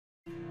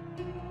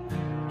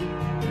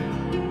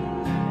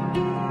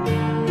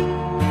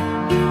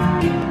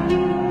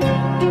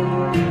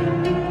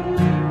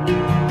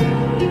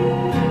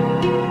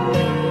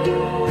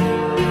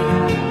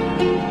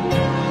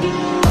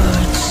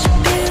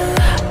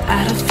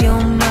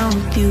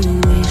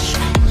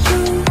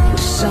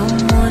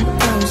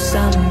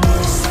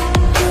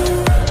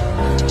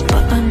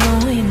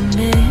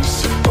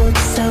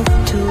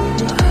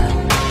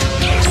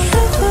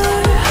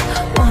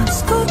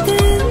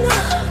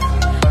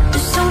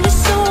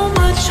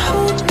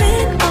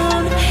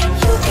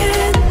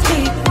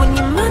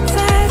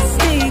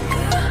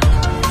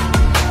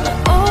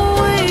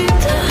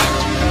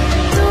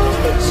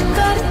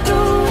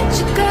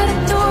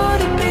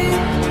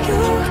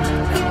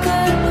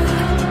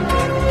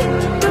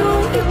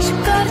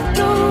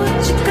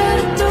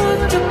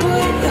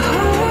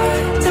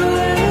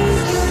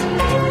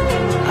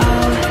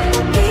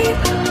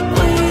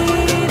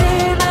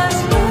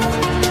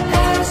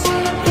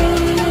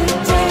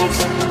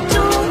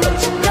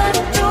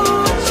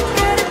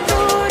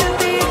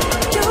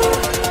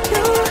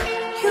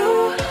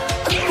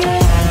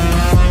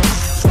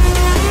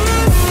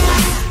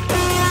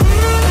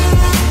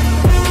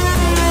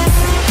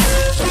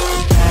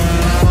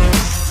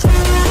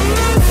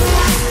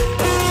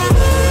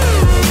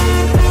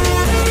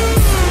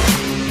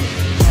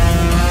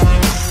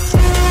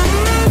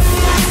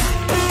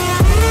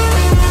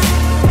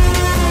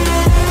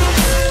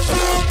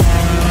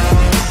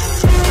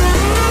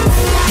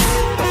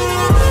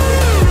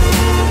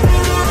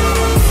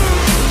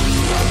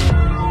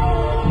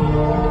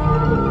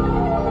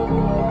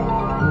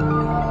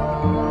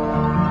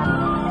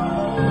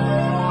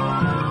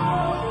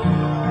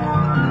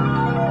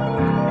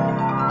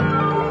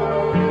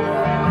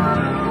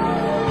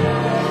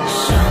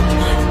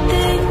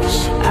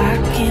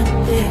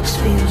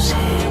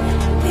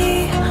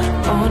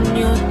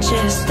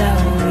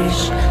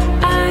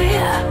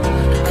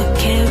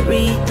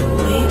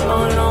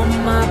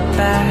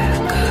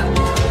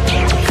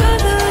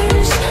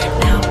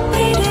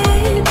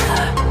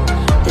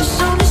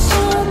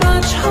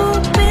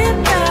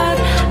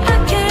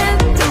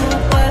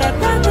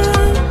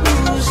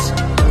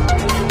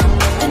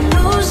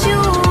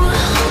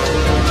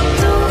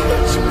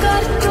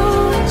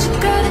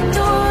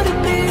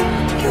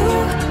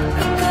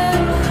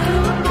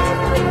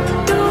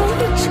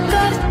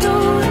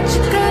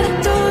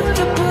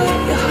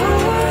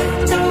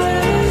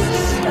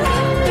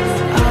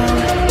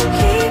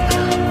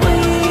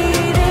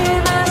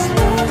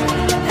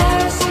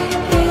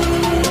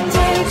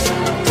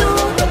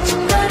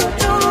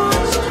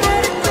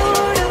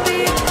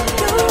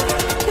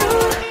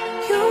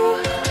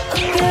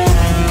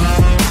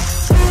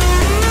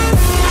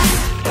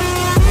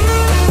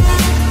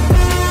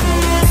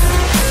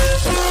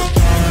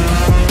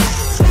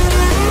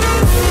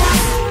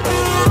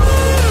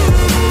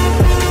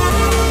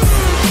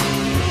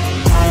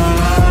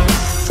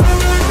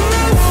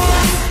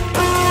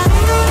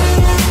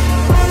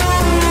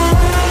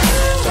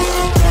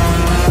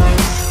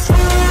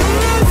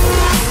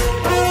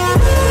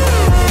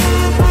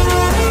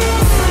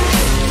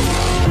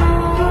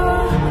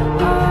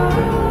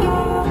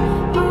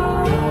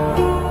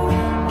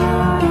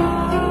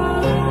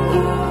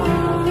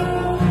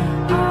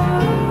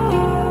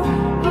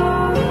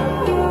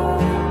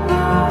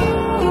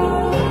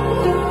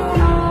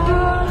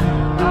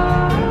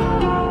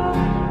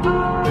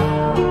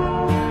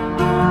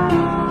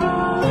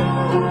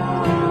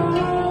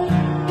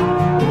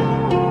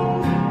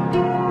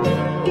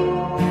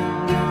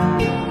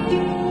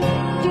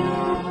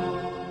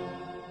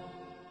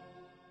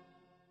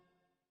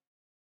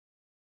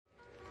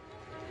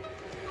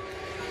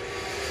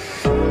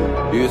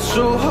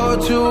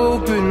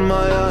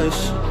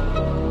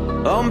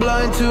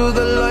blind to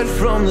the light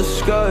from the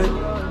sky.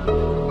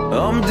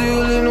 I'm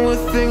dealing with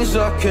things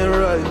I can't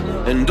write,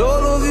 and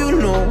all of you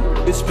know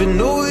it's been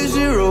no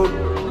easy road.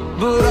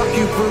 But I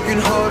keep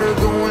working harder,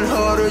 going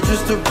harder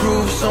just to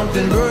prove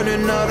something.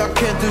 Burning out, I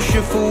can't do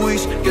shit for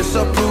weeks, guess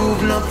I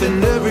proved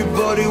nothing.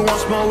 Everybody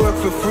wants my work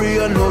for free,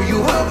 I know you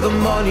have the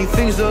money.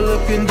 Things are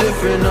looking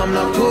different, I'm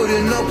not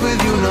putting up with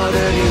you, not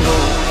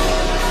anymore.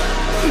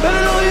 And I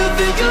know you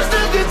think you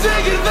still can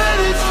take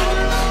advantage,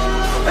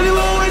 and you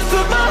always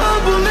took my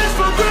humbleness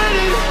for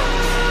granted.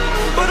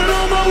 But I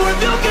know my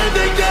worth, you can't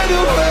take that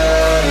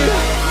away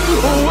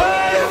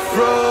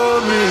from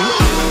me.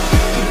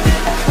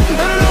 And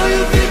I know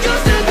you think you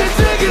still can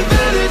take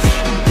advantage,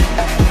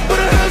 but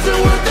it hasn't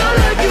worked out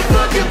like you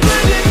fucking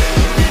planned it.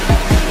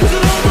 'Cause I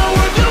know my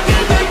worth, you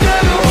can't take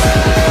that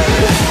away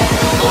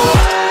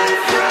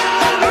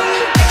from me.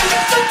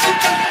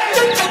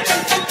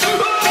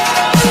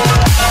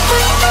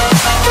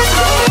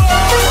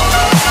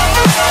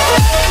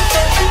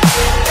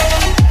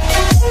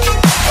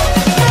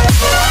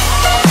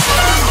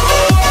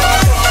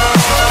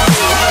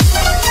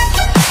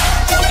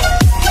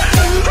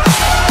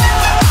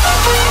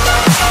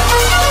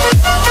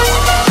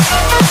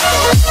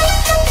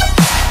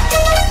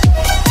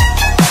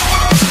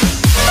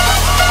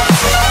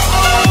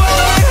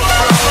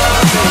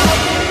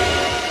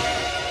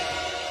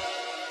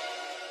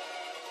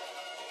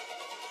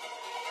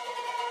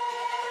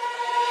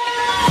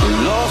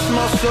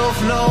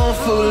 Now I'm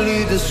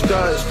fully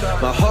disguised.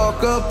 My heart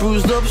got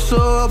bruised up, so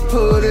I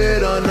put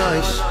it on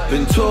ice.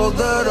 Been told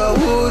that I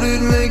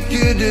wouldn't make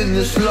it in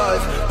this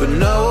life, but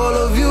now all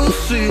of you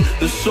see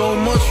there's so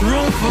much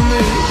room for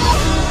me.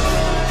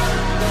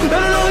 And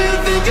I know you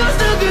think I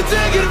still can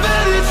take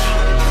advantage,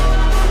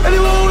 and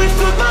you always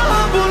took my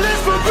humbleness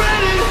for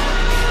granted.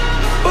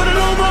 But I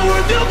know my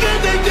worth, you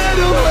can't take that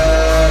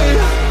away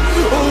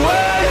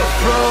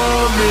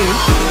from me.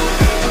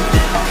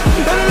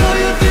 And I know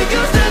you think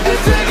I still can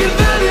take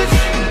advantage,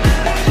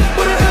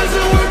 but it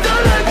hasn't worked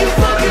out like you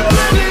fucking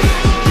planned it.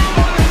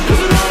 'Cause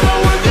I know my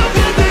worth, you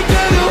can't take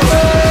that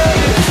away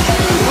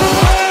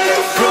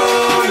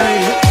from me.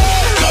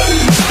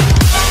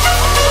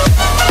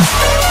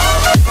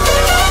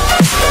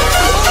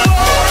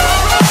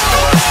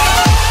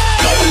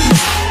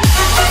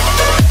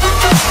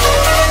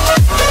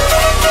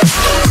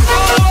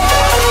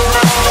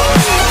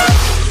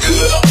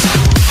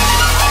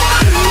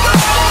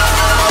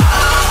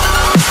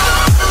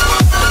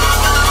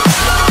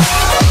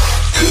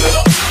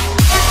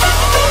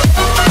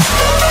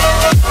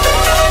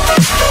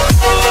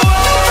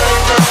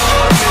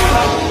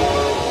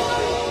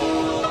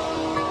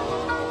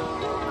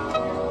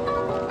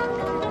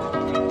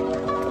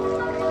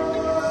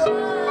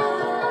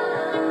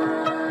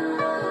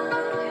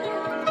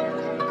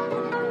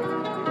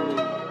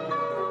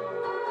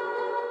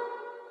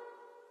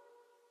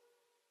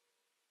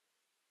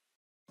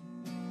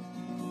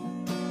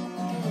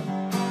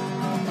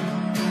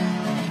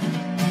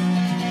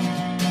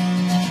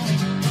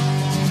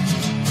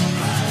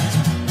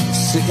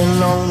 Sitting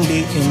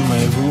lonely in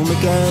my room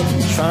again,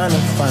 trying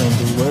to find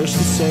the words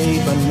to say,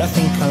 but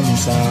nothing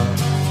comes out.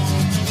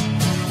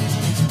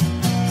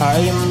 I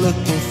am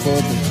looking for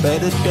the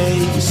better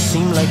days,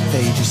 seem like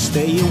they just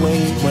stay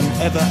away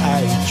whenever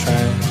I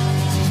try.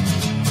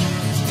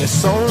 There's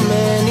so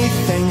many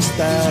things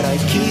that I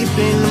keep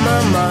in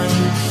my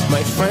mind.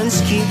 My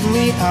friends keep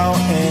me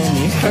out and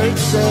it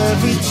hurts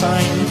every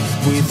time.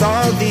 With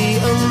all the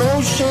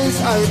emotions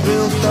I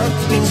built up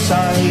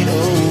inside,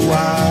 oh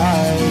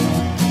why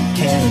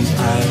can't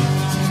I?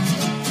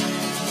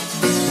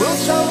 Will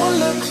someone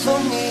look for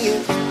me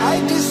if I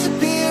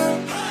disappear?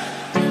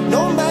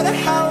 No matter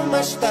how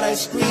much that I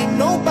scream,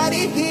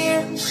 nobody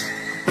hears.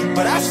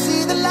 But I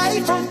see the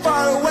light from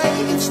far away,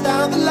 it's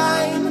down the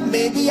line.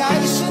 Maybe I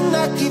should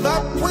not give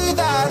up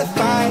without a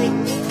fight,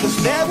 'cause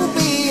there will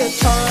be a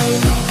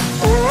time.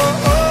 Oh,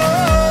 oh,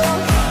 oh.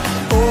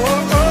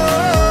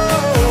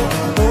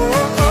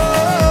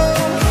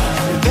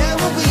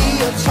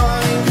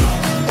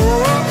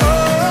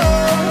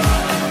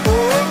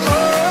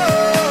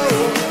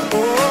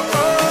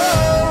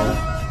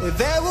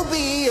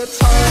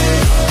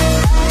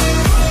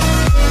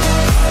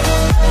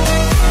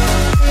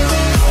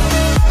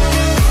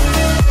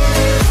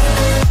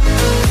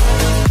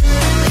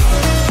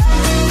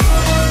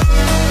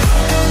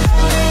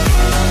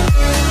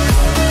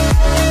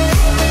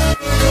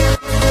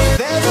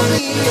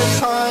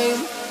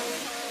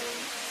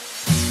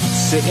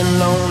 Sitting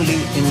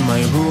lonely in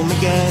my room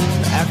again,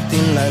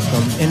 acting like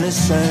I'm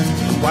innocent.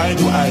 Why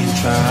do I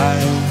try?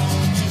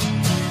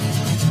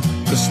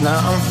 'Cause now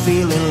I'm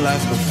feeling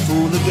like a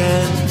fool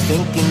again,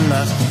 thinking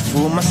I can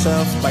fool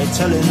myself by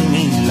telling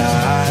me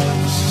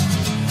lies.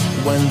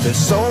 When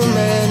there's so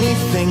many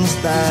things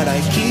that I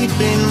keep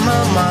in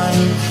my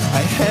mind,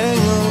 I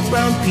hang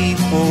around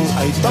people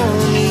I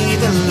don't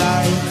even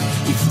like.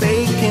 If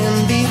they can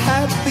be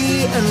happy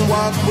and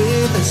walk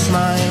with a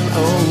smile,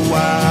 oh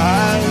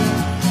why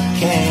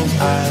can't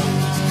I?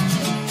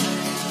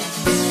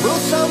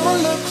 Will someone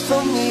look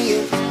for me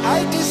if I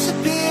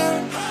disappear?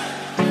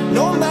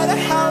 No matter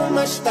how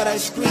much that I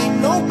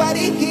scream,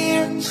 nobody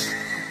hears.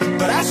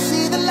 But I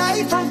see the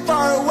light from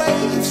far away,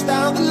 it's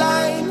down the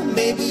line.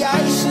 Maybe I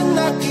should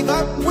not give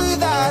up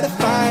without a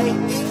fight,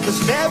 'cause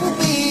there will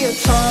be a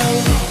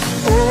time.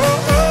 Oh,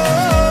 oh,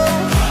 oh,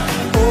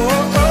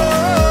 oh, oh,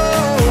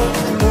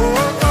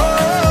 oh, oh.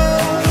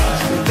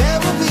 There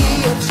will be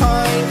a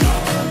time.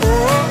 Oh,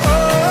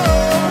 oh,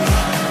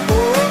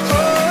 oh,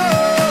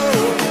 oh,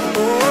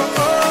 oh,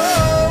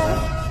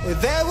 oh.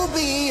 There will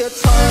be a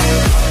time.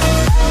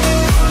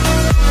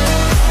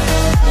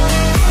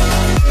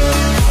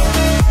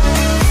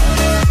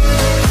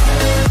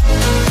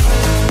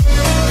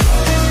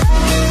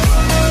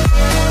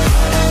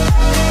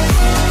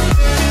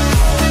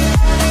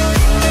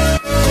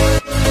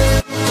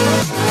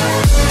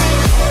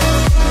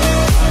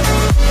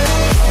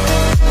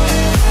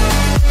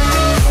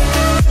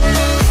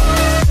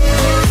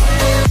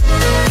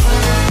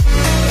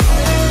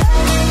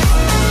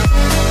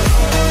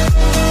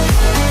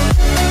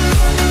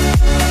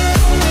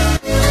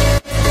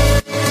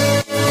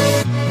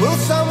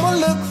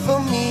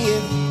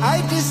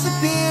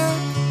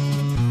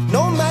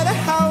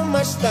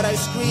 That I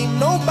scream,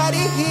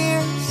 nobody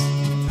hears.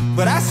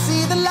 But I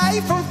see the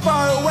light from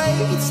far away,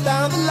 it's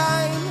down the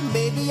line.